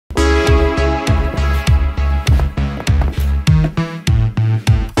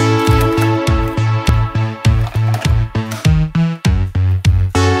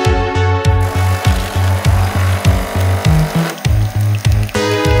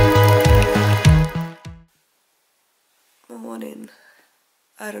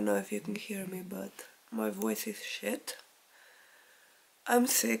I don't know if you can hear me, but my voice is shit. I'm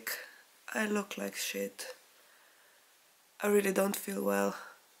sick. I look like shit. I really don't feel well,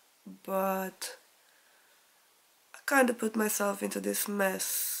 but I kinda put myself into this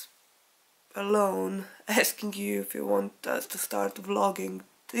mess alone, asking you if you want us to start vlogging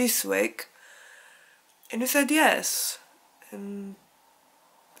this week, and you said yes. And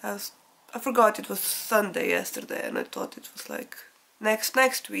I forgot it was Sunday yesterday, and I thought it was like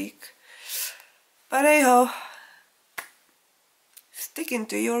next week. But anyhow, sticking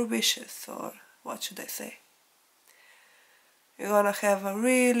to your wishes, or what should I say? We're gonna have a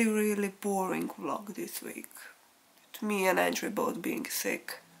really boring vlog this week. With me and Andrew both being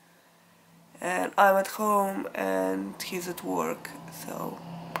sick. And I'm at home and he's at work, so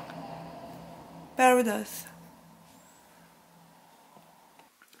bear with us.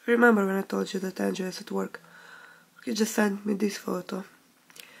 Remember when I told you that Andrew is at work? He just sent me this photo.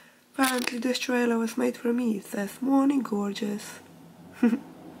 Apparently this trailer was made for me. It says "Morning Gorgeous."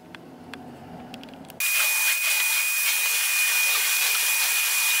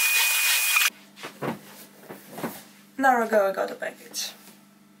 An hour ago I got a package.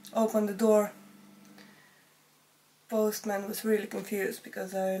 Opened the door. Postman was really confused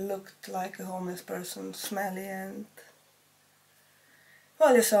because I looked like a homeless person, smelly, and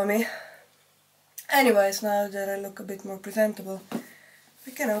well, you saw me. Anyways, now that I look a bit more presentable,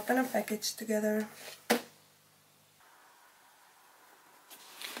 we can open a package together.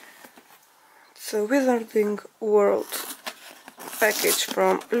 It's a Wizarding World package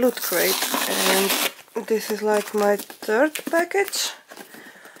from Loot Crate, and this is like my third package.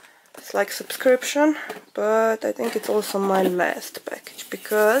 It's like subscription, but I think it's also my last package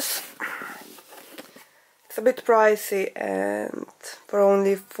because it's a bit pricey, and for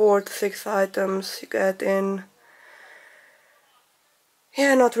only 4 to 6 items you get in.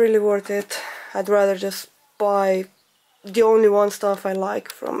 Yeah, not really worth it. I'd rather just buy the only one stuff I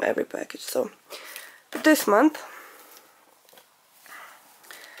like from every package. But this month.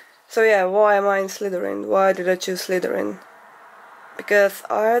 So yeah, why am I in Slytherin? Why did I choose Slytherin? Because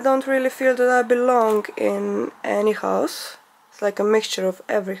I don't really feel that I belong in any house. It's like a mixture of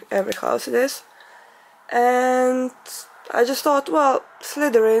every house it is. And I just thought, well,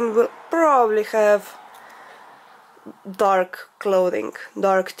 Slytherin will probably have dark clothing,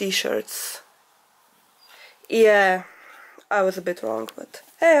 dark t-shirts. Yeah, I was a bit wrong, but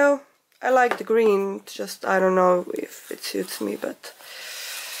hey-oh, I like the green, just I don't know if it suits me, but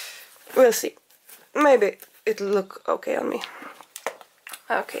we'll see. Maybe it'll look okay on me.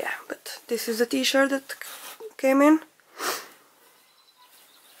 Okay, yeah, but this is the t-shirt that came in.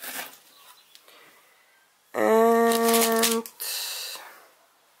 And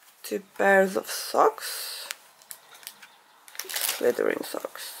 2 pairs of socks. Slytherin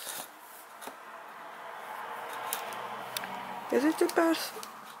socks. Is it 2 pairs?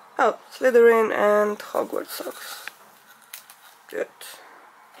 Oh, Slytherin and Hogwarts socks. Good.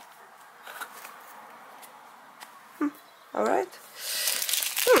 Alright.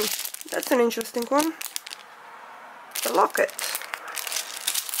 That's an interesting one. The locket.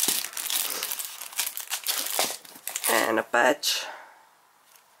 And a patch.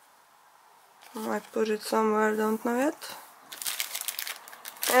 Might put it somewhere, don't know yet.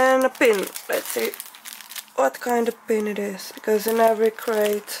 And a pin. Let's see what kind of pin it is, because in every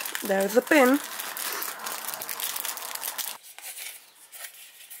crate there's a pin.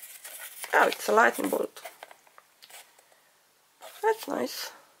 Oh, it's a lightning bolt. That's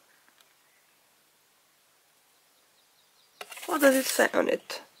nice. What does it say on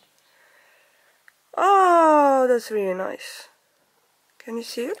it? Oh, that's really nice. Can you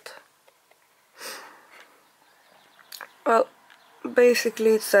see it? Well,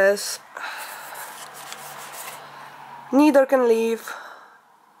 basically it says neither can leave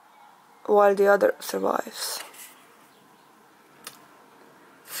while the other survives.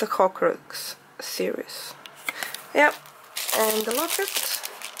 It's a Horcrux series. Yep, and the locket.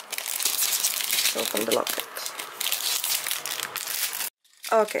 Let's open the locket.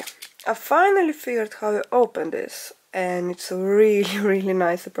 Okay, I finally figured how to open this, and it's a really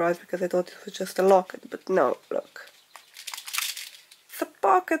nice surprise because I thought it was just a locket, but no, look. It's a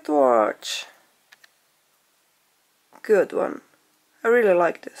pocket watch. Good one. I really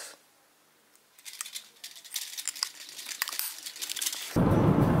like this.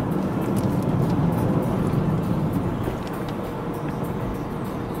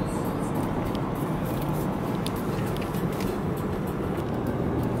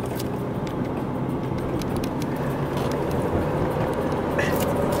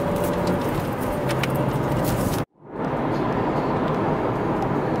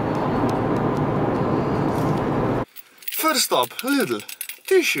 First stop, Lidl,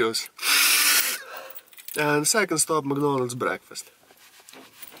 tissues. And second stop, McDonald's breakfast.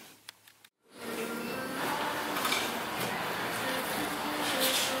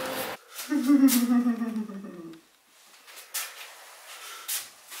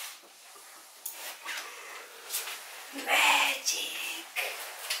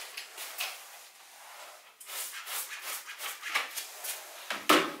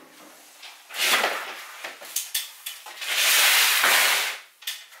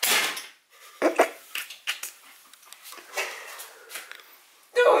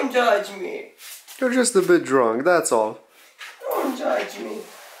 Don't judge me. You're just a bit drunk, that's all. Don't judge me.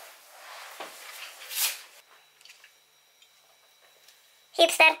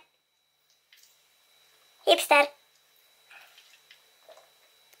 Hipster. Hipster.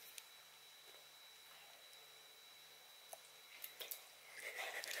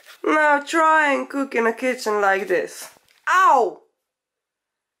 Now try and cook in a kitchen like this. Ow!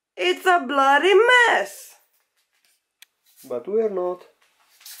 It's a bloody mess! But we're not.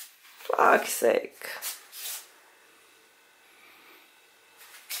 Fuck's sake.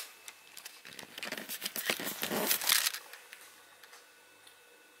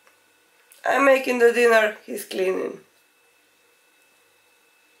 I'm making the dinner, he's cleaning.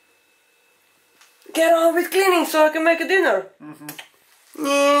 Get on with cleaning so I can make a dinner.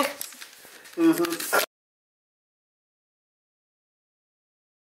 Yeah.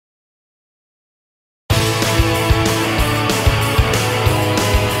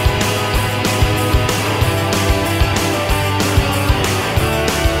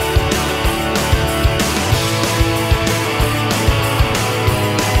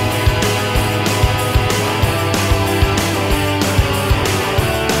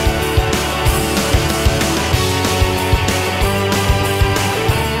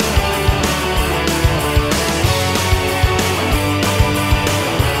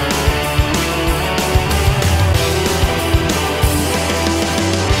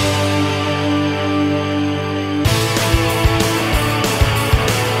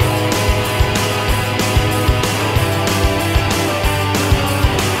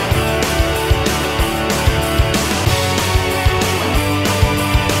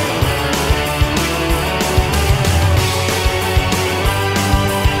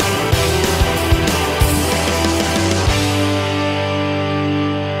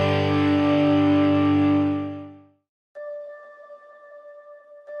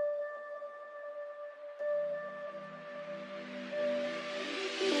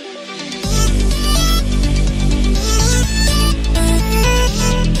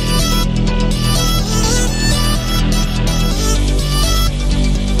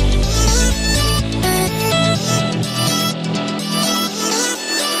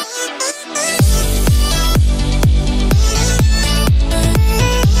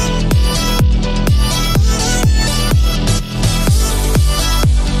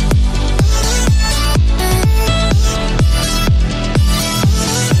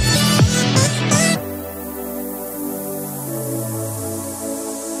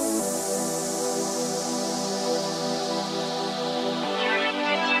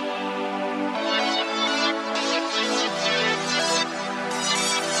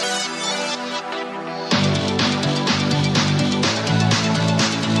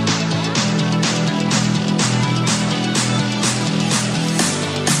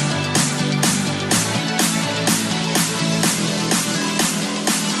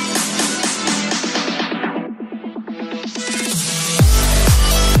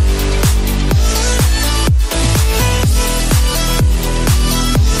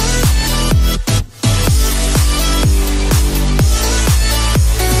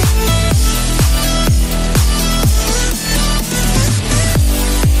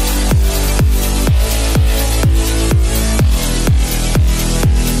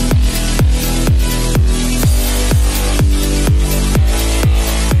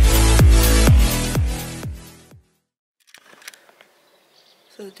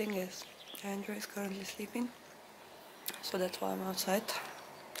 So the thing is, Andrew is currently sleeping, so that's why I'm outside,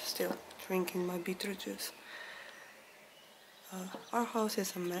 still drinking my beetroot juice. Our house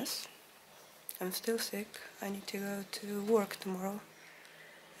is a mess. I'm still sick. I need to go to work tomorrow,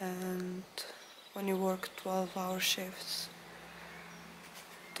 and when you work 12-hour shifts,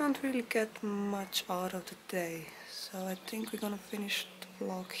 don't really get much out of the day. So I think we're gonna finish the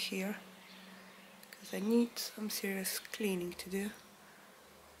vlog here, because I need some serious cleaning to do,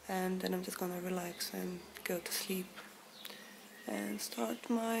 and then I'm just gonna relax and go to sleep and start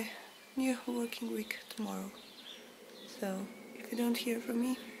my new working week tomorrow. So if you don't hear from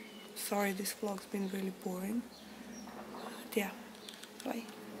me, sorry, this vlog's been really boring. yeah, bye.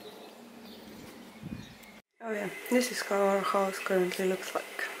 Oh yeah, this is how our house currently looks like.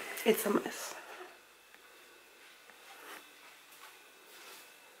 It's a mess.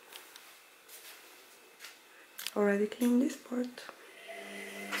 Already cleaned this part.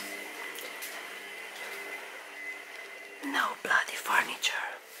 No bloody furniture.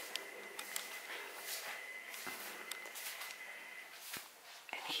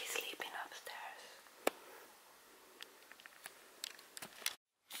 And he's sleeping upstairs.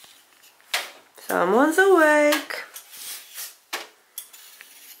 Someone's awake.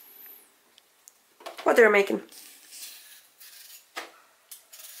 What are you making?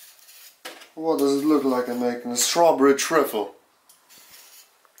 What does it look like I'm making? A strawberry trifle.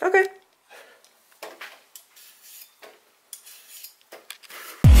 Okay.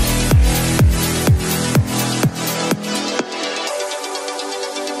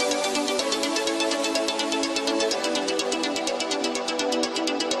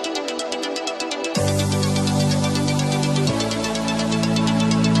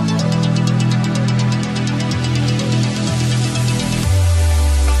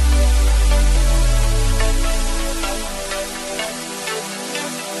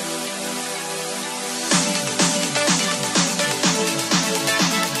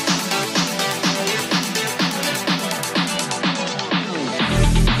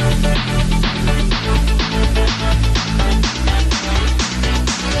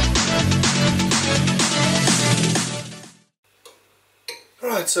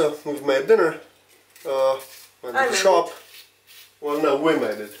 Right, so we've made dinner. Went to the shop. Well, no, we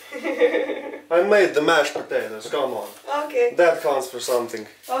made it. I made the mashed potatoes, come on. Okay. That counts for something.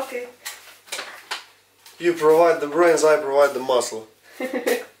 Okay. You provide the brains, I provide the muscle.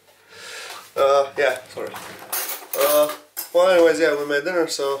 Yeah, sorry. Well, anyways, yeah, we made dinner,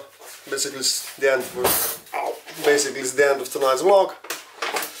 so basically it's the end of tonight's vlog.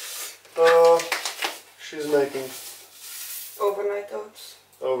 She's making Overnight oats.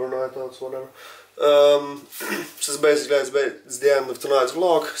 overnight oats, whatever. So basically it's the end of tonight's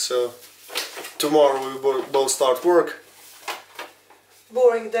vlog, so tomorrow we both start work.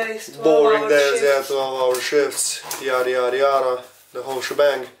 Boring days, 12 Boring hour days, shifts. yeah, 12-hour shifts, yada yada yada, the whole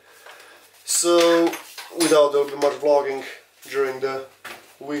shebang. So, without there'll be much vlogging during the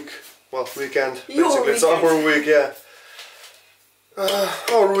week, well, weekend, Your basically it's weekend. our week, yeah.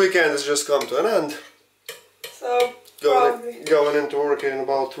 Our weekend has just come to an end. So, Going into work in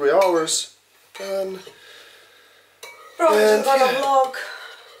about 3 hours, and probably And, just gonna yeah. vlog.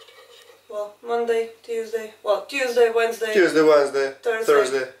 Well, Monday, Tuesday, well, Tuesday, Wednesday, Tuesday, Wednesday, Thursday.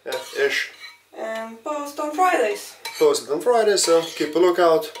 Thursday, yeah, ish. and post on Fridays. Post it on Friday, so keep a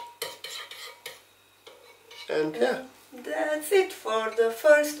lookout. And yeah. That's it for the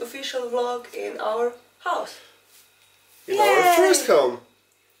first official vlog in our house. In our first home.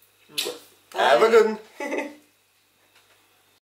 Have a good one.